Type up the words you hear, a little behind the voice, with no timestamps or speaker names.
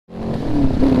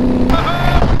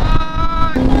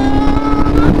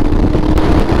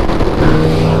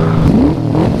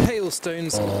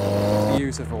cobblestones.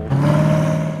 Beautiful.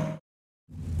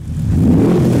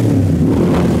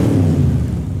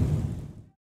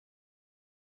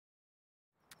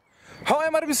 Hi,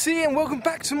 I'm Adam C and welcome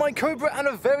back to my Cobra and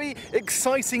a very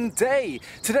exciting day.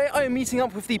 Today I am meeting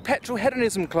up with the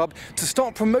Petrolheadonism Club to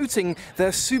start promoting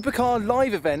their supercar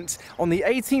live event on the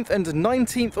 18th and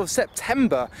 19th of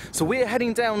September. So we're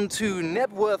heading down to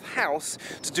Knebworth House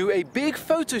to do a big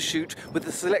photo shoot with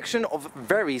a selection of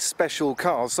very special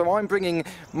cars. So I'm bringing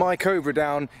my Cobra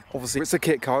down. Obviously it's a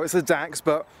kit car, it's a DAX,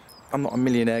 but I'm not a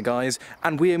millionaire, guys.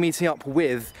 And we are meeting up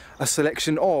with a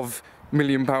selection of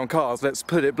 £1,000,000 cars, let's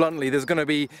put it bluntly. There's going to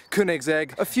be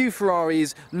Koenigsegg, a few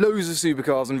Ferraris, loads of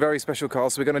supercars and very special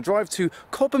cars. So we're going to drive to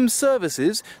Cobham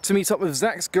Services to meet up with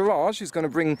Zach's garage, who's going to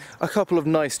bring a couple of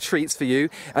nice treats for you,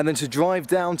 and then to drive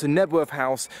down to Knebworth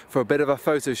House for a bit of a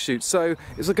photo shoot. So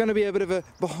it's going to be a bit of a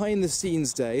behind the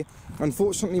scenes day.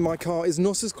 Unfortunately my car is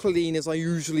not as clean as I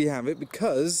usually have it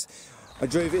because I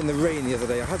drove it in the rain the other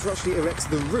day. I had to actually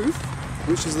erect the roof,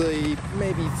 which is the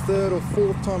maybe third or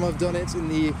fourth time I've done it in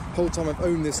the whole time I've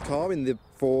owned this car, in the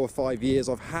 4 or 5 years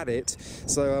I've had it.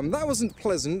 So that wasn't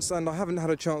pleasant, and I haven't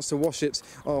had a chance to wash it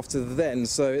after then.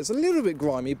 So it's a little bit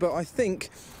grimy, but I think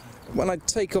when I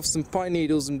take off some pine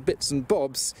needles and bits and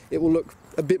bobs, it will look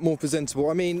a bit more presentable.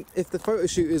 I mean, if the photo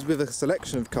shoot is with a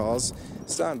selection of cars,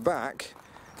 stand back,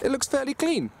 it looks fairly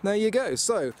clean. There you go.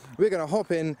 So we're going to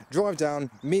hop in, drive down,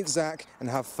 meet Zach and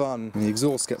have fun. And the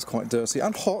exhaust gets quite dirty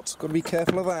and hot, got to be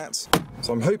careful of that.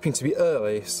 So I'm hoping to be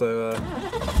early, so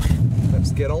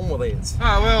let's get on with it.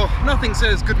 Ah, well, nothing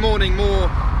says good morning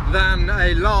more than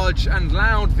a large and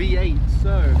loud V8,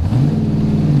 so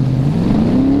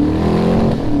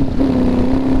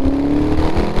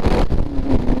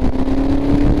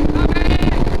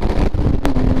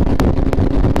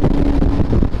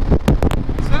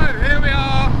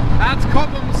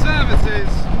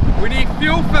we need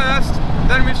fuel first,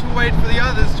 then we shall wait for the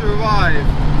others to arrive.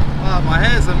 My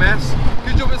hair's a mess.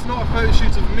 Good job it's not a photo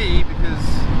shoot of me, because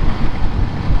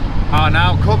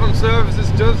now Cobham Services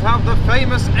does have the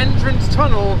famous entrance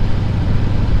tunnel.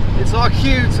 It's our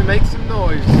cue to make some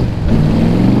noise.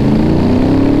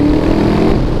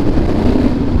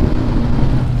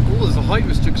 Oh, there's a height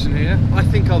restriction here. I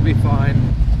think I'll be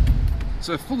fine.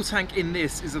 So a full tank in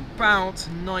this is about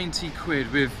 90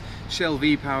 quid with Shell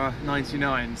V-Power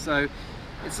 99, so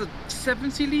it's a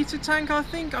 70 litre tank. I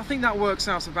think that works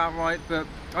out about right, but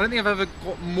I don't think I've ever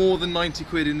got more than 90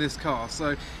 quid in this car,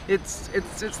 so it's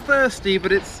thirsty,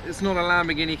 but it's not a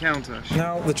Lamborghini Countach.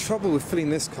 Now the trouble with filling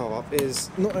this car up is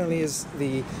not only is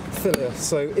the filler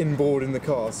so inboard in the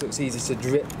car, so it's easy to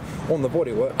drip on the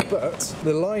bodywork, but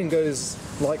the line goes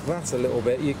like that a little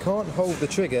bit. You can't hold the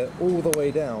trigger all the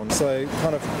way down, so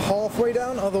kind of halfway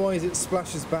down, otherwise it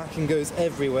splashes back and goes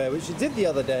everywhere, which it did the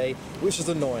other day, which is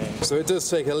annoying. So it does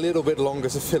take a little bit longer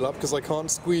to fill up because I can't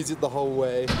squeeze it the whole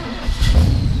way.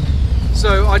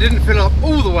 So I didn't fill up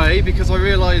all the way because I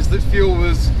realised that fuel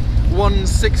was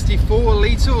 164 a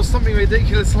litre or something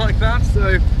ridiculous like that,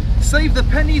 so save the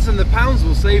pennies and the pounds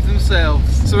will save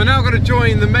themselves. So we're now going to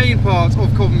join the main part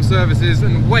of Cobham Services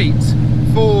and wait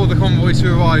for the convoy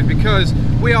to arrive, because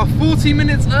we are 40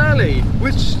 minutes early,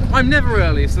 which I'm never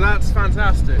early, so that's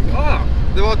fantastic. Ah,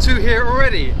 there are two here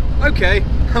already. Okay,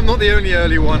 I'm not the only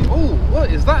early one. Oh,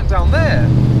 what is that down there?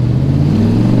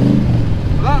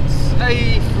 That's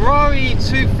a Ferrari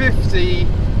 250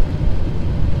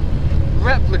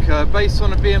 replica based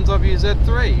on a BMW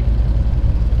Z3.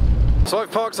 So I've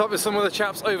parked up with some of the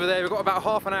chaps over there. We've got about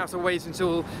half an hour to wait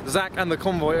until Zach and the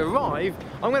convoy arrive.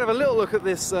 I'm going to have a little look at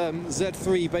this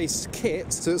Z3 based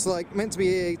kit. So it's like meant to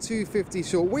be a 250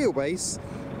 short wheelbase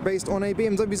based on a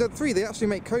BMW Z3. They actually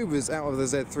make Cobras out of the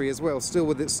Z3 as well, still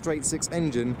with its straight 6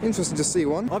 engine. Interesting to see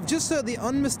one. I've just heard the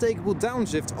unmistakable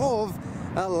downshift of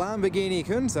a Lamborghini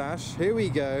Countach. Here we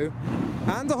go.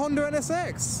 And a Honda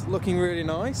NSX, looking really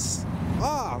nice.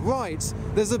 Ah, right,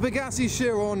 there's a Bugatti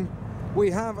Chiron. We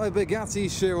have a Bugatti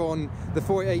Chiron. The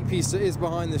 488 Pista is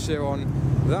behind the Chiron.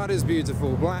 That is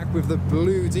beautiful. Black with the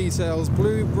blue details,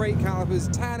 blue brake calipers,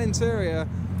 tan interior.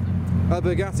 A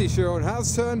Bugatti Chiron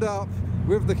has turned up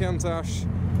with the Countach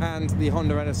and the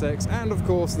Honda NSX, and of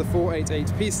course the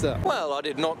 488 Pista. Well, I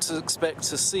did not expect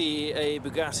to see a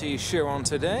Bugatti Chiron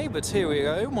today, but here we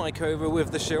go, my Cobra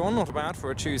with the Chiron, not bad for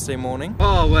a Tuesday morning.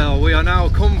 Oh well, we are now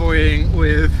convoying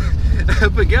with a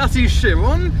Bugatti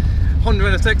Chiron, Honda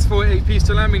NSX 488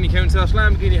 Pista, Lamborghini Countach,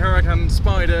 Lamborghini Huracan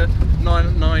Spider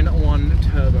 991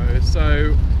 Turbo.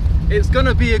 So it's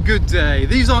gonna be a good day.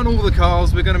 These aren't all the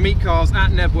cars, we're gonna meet cars at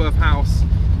Knebworth House.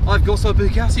 I've got a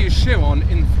Bugatti Chiron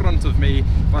in front of me,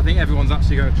 but I think everyone's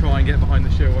actually going to try and get behind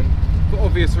the Chiron for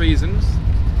obvious reasons.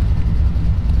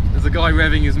 There's a guy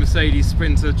revving his Mercedes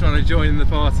Sprinter trying to join in the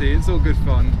party. It's all good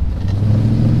fun.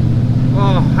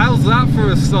 Oh, how's that for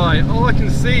a sight? All I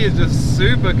can see is just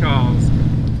supercars.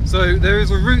 So there is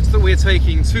a route that we're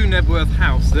taking to Knebworth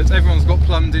House that everyone's got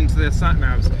plumbed into their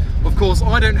sat-navs. Of course,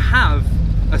 I don't have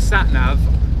a sat-nav.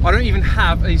 I don't even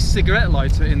have a cigarette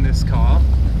lighter in this car.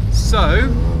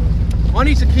 So I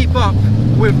need to keep up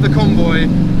with the convoy,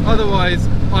 otherwise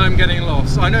I'm getting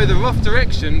lost. I know the rough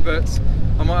direction, but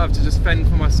I might have to just fend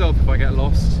for myself if I get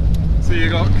lost. So you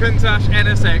got Countach,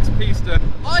 NSX, Pista,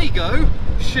 Igo,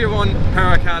 Chiron,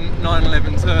 Huracan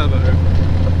 911 Turbo.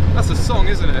 That's a song,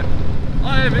 isn't it?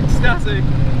 I am ecstatic.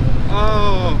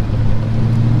 Oh,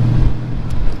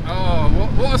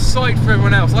 what a sight for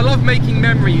everyone else. I love making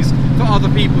memories for other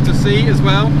people to see as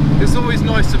well. It's always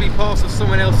nice to be part of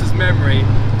someone else's memory.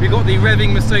 We've got the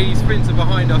revving Mercedes Sprinter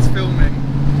behind us filming.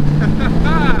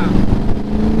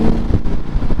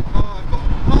 Oh, I've got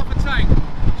half a tank.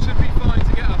 Should be fine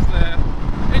to get us there.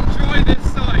 Enjoy this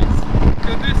sight,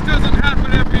 because this doesn't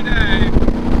happen every day.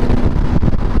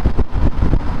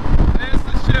 There's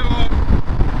the Chiron.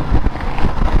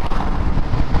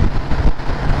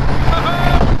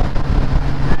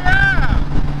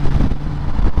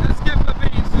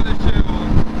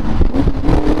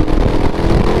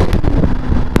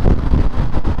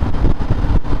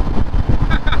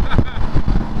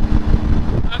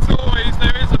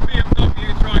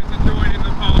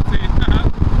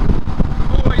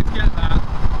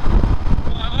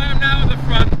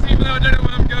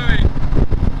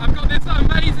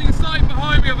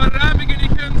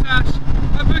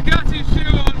 A Bugatti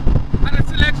Chiron and a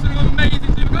selection of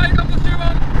amazing supercars. Love the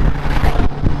Chiron!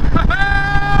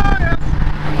 Yes!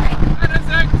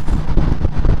 NSX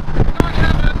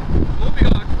 911. Oh, we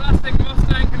got a classic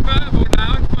Mustang convertible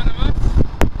now in front of us.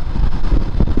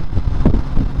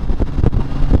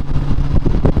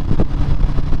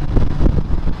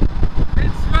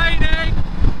 It's raining!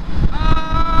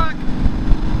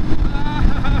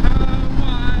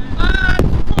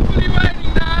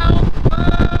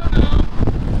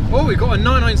 Oh, we've got a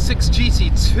 996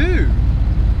 GT2.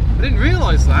 I didn't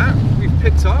realise that. We've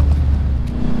picked up.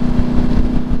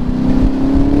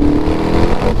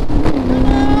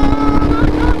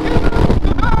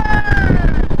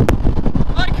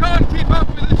 I can't keep up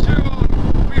with the Chiron.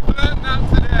 We've learned that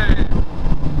today.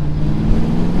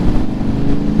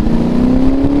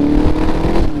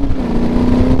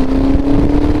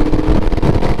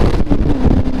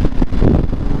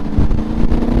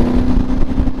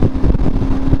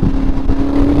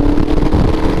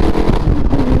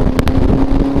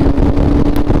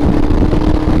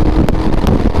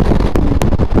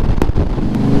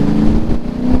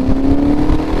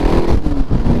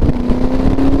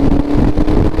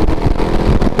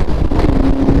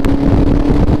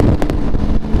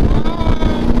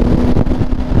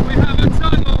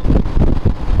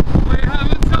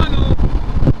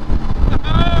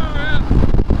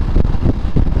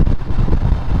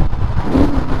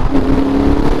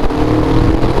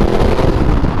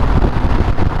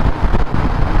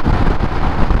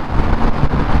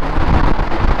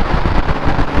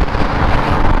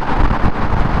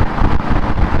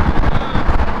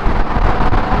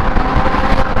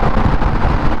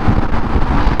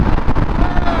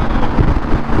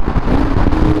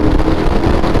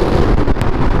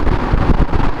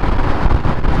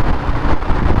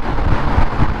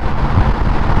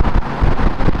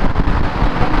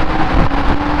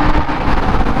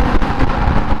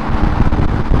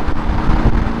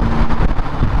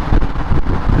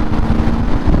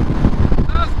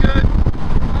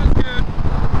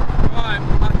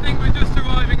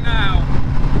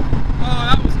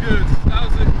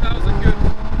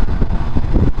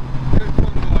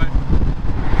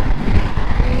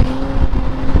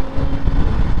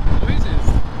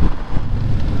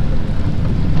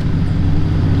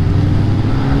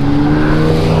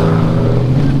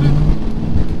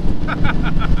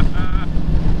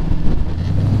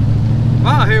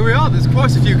 Wow, here we are. There's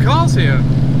quite a few cars here.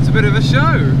 It's a bit of a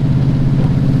show.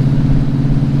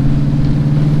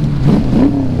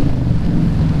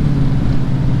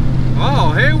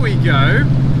 Oh, here we go.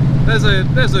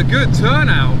 There's a good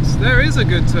turnout. There is a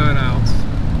good turnout.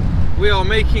 We are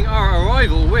making our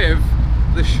arrival with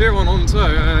the Chiron on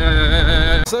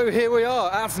tow. So here we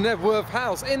are at Knebworth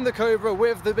House in the Cobra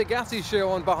with the Bugatti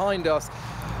Chiron behind us.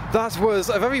 That was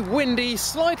a very windy,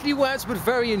 slightly wet, but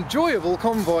very enjoyable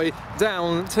convoy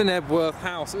down to Knebworth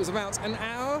House. It was about an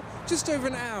hour just over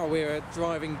an hour we're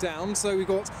driving down, so we've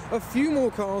got a few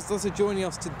more cars that are joining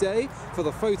us today for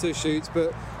the photo shoot,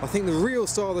 but I think the real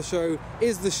star of the show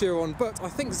is the Chiron, but I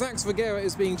think Zax Regera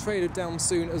is being traded down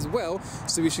soon as well,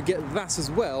 so we should get that as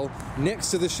well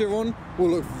next to the Chiron. Will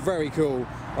look very cool.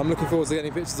 I'm looking forward to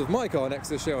getting pictures of my car next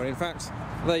to the Chiron. In fact,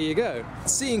 there you go.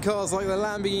 Seeing cars like the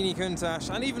Lamborghini Countach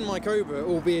and even my Cobra,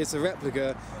 albeit a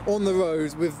replica, on the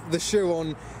road with the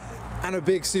Chiron and a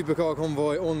big supercar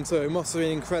convoy on tow must have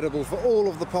been incredible for all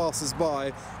of the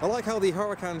passers-by. I like how the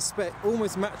Huracan spec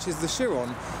almost matches the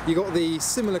Chiron. You got the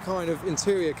similar kind of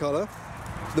interior colour.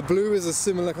 The blue is a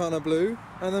similar kind of blue,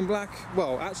 and then black,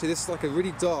 well actually this is like a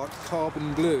really dark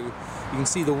carbon blue. You can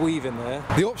see the weave in there.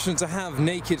 The option to have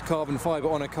naked carbon fibre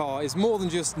on a car is more than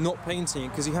just not painting it,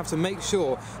 because you have to make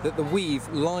sure that the weave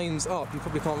lines up. You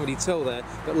probably can't really tell there,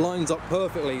 but lines up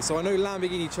perfectly. So I know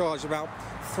Lamborghini charge about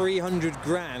 300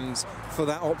 grand for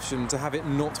that option to have it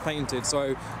not painted,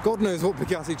 so God knows what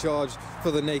Bugatti charge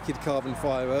for the naked carbon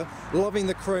fibre. Loving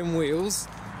the chrome wheels.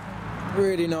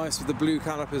 Really nice with the blue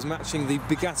calipers matching the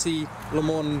Bugatti Le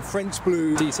Mans French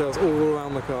blue details all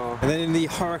around the car. And then in the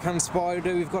Huracan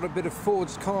Spider we've got a bit of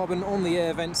forged carbon on the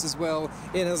air vents as well,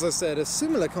 in, as I said, a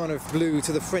similar kind of blue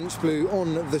to the French blue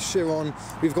on the Chiron.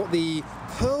 We've got the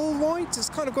pearl white, it's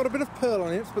kind of got a bit of pearl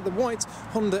on it, but the white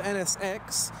Honda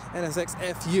NSX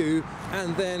FU,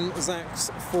 and then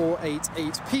Zax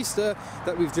 488 Pista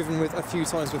that we've driven with a few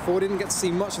times before. Didn't get to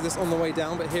see much of this on the way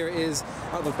down, but here it is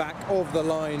at the back of the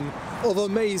line of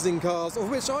amazing cars, of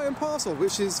which I am part of,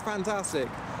 which is fantastic.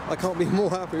 I can't be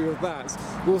more happy with that.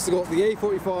 We've also got the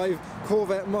A45,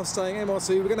 Corvette, Mustang,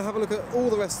 MR2. We're going to have a look at all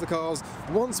the rest of the cars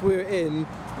once we're in,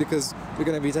 because we're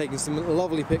going to be taking some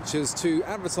lovely pictures to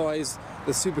advertise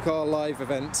the Supercar Live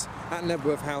event at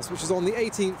Knebworth House, which is on the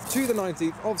 18th to the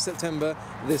 19th of September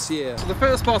this year. So the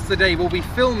first part of the day we'll be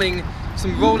filming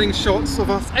some rolling shots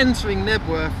of us entering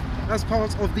Knebworth as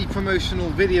part of the promotional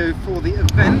video for the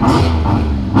event.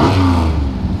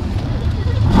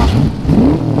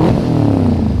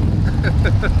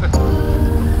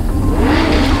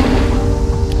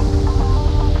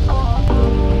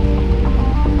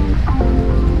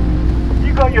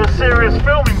 You got your serious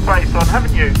filming face on,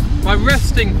 haven't you? My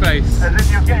resting face. As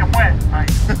if you're getting wet, mate.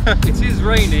 It is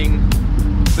raining,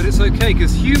 but it's okay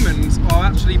because humans are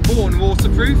actually born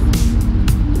waterproof,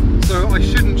 so I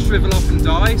shouldn't shrivel up and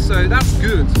die, so that's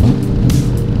good.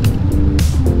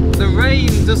 The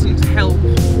rain doesn't help.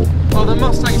 Oh, the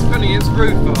Mustang's putting its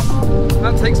roof up.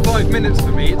 That takes 5 minutes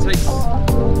for me, it takes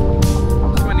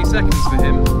 20 seconds for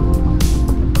him.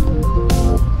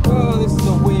 Oh, this is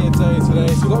a weird day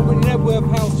today. So we've got Knebworth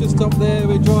House just up there.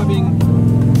 We're driving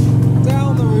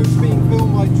down the route, being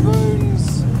filmed by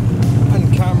drones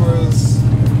and cameras.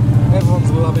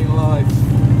 Everyone's loving life.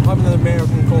 I'm in the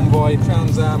American convoy,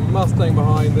 Trans Am, Mustang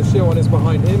behind, the Chiron is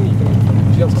behind him, you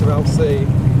can just about see.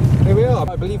 Here we are.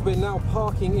 I believe we're now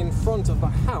parking in front of the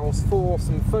house for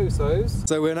some photos.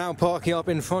 So we're now parking up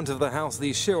in front of the house.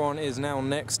 The Chiron is now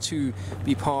next to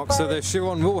be parked. So the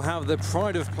Chiron will have the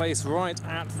pride of place right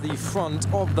at the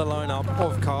front of the lineup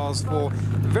of cars for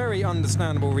very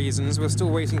understandable reasons. We're still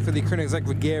waiting for the Koenigsegg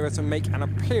Regera to make an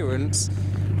appearance.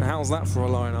 How's that for a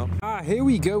lineup? Ah, here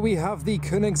we go. We have the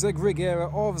Koenigsegg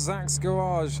Regera of Zax's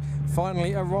garage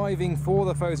finally arriving for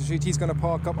the photo shoot. He's going to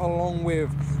park up along with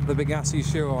the Bugatti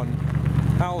Chiron.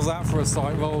 How's that for a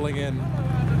sight rolling in?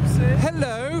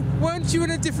 Hello! Weren't you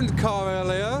in a different car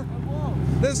earlier?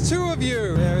 There's two of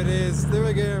you! There it is, the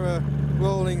Regera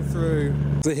rolling through.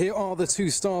 So here are the two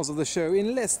stars of the show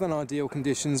in less than ideal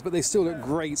conditions, but they still look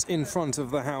great in front of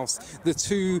the house. The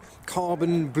two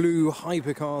carbon blue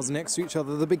hypercars next to each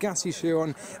other, the Bugatti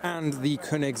Chiron and the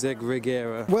Koenigsegg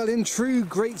Regera. Well, in true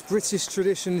great British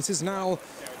tradition, it is now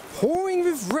pouring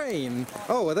with rain.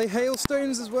 Oh, are they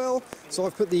hailstones as well? So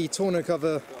I've put the tonneau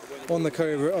cover on the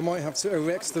Cobra. I might have to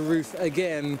erect the roof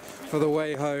again for the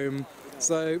way home.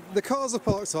 So the cars are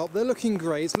parked up, they're looking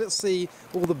great. Let's see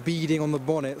all the beading on the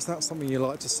bonnets, that's something you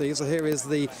like to see. So here is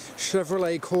the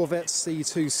Chevrolet Corvette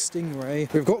C2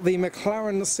 Stingray. We've got the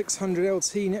McLaren 600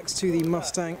 LT next to the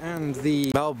Mustang and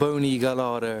the Balboni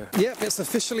Gallardo. Yep, it's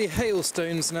officially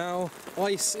hailstones now.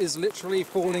 Ice is literally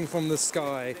falling from the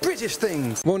sky. British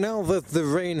things! Well, now that the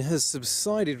rain has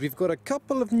subsided, we've got a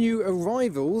couple of new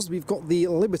arrivals. We've got the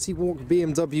Liberty Walk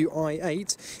BMW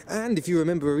i8, and if you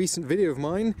remember a recent video of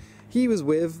mine, he was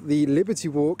with the Liberty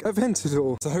Walk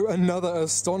Aventador. So another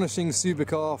astonishing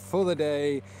supercar for the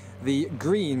day. The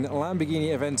green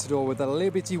Lamborghini Aventador with the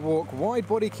Liberty Walk wide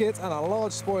body kit and a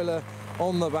large spoiler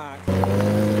on the back.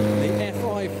 The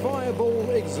FI Fireball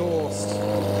exhaust.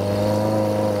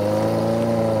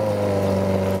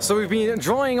 So we've been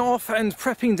drying off and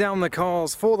prepping down the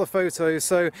cars for the photos,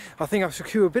 so I think I should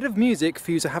cue a bit of music for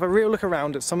you to have a real look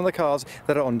around at some of the cars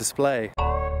that are on display.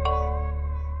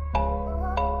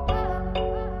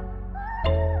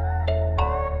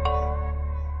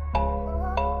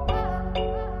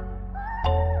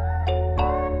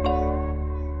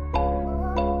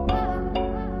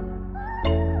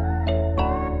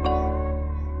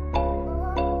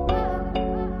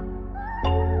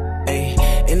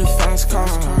 In a fast car,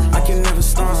 I can never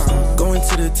stop. Going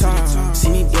to the top, see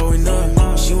me blowing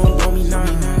up. She won't blow me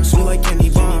now. Sweet like candy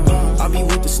bar, I'll be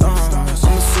with the stars. I'm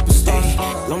a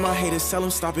superstar. Love my haters, tell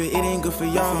them stop it, it ain't good for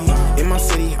y'all. In my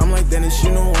city, I'm like Dennis,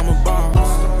 you know I'm a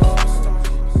boss.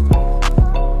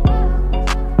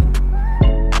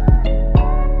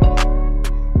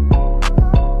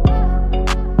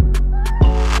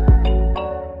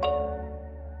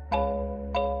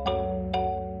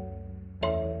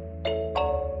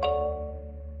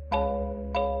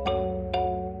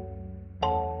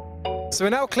 So we're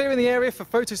now clearing the area for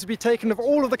photos to be taken of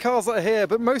all of the cars that are here,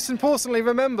 but most importantly,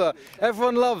 remember,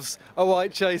 everyone loves a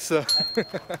white chaser.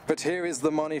 But here is the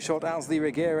money shot as the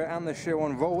Regera and the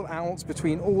Chiron roll out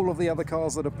between all of the other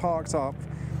cars that are parked up,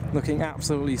 looking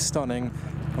absolutely stunning.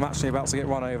 I'm actually about to get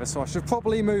run over, so I should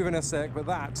probably move in a sec, but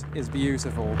that is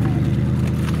beautiful.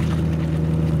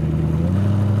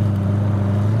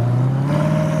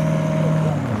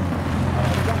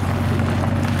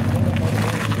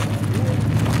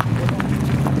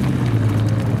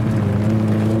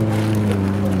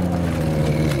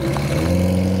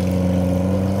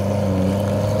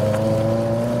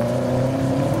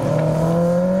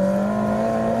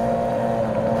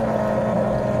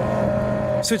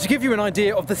 So to give you an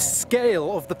idea of the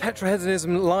scale of the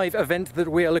Petrolheadonism live event that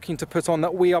we are looking to put on,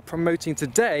 that we are promoting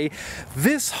today,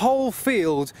 this whole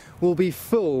field will be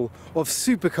full of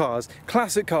supercars,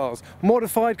 classic cars,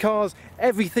 modified cars,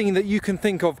 everything that you can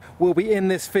think of will be in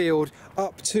this field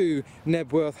up to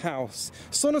Knebworth House.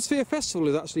 Sonosphere Festival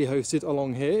is actually hosted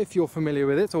along here, if you're familiar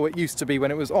with it, or it used to be when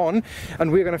it was on,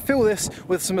 and we're going to fill this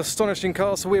with some astonishing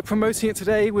cars. So we're promoting it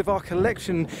today with our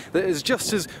collection that is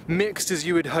just as mixed as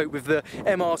you would hope, with the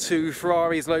MR2,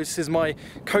 Ferraris, Lotuses, my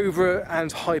Cobra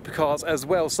and hypercars as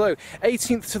well. So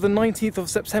 18th to the 19th of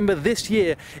September this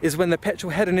year is when the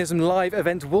Petrolheadonism live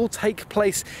event will take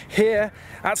place here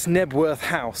at Knebworth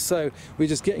House. So we're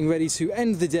just getting ready to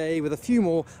end the day with a few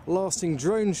more lasting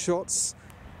drone shots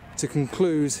to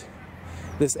conclude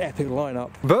this epic lineup.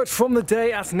 But from the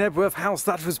day at Knebworth House,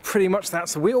 that was pretty much that.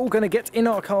 So we're all going to get in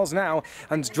our cars now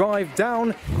and drive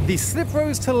down the slip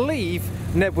roads to leave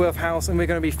Knebworth House, and we're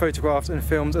going to be photographed and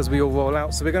filmed as we all roll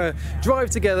out. So we're going to drive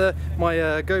together. My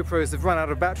GoPros have run out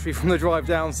of battery from the drive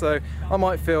down, so I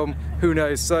might film, who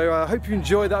knows. So I hope you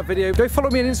enjoyed that video. Go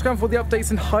follow me on Instagram for the updates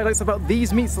and highlights about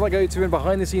these meets that I go to and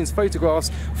behind the scenes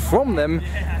photographs from them.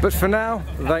 But for now,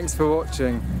 thanks for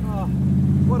watching. Oh,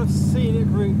 what a scenic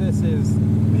route this is.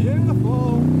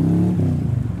 Beautiful.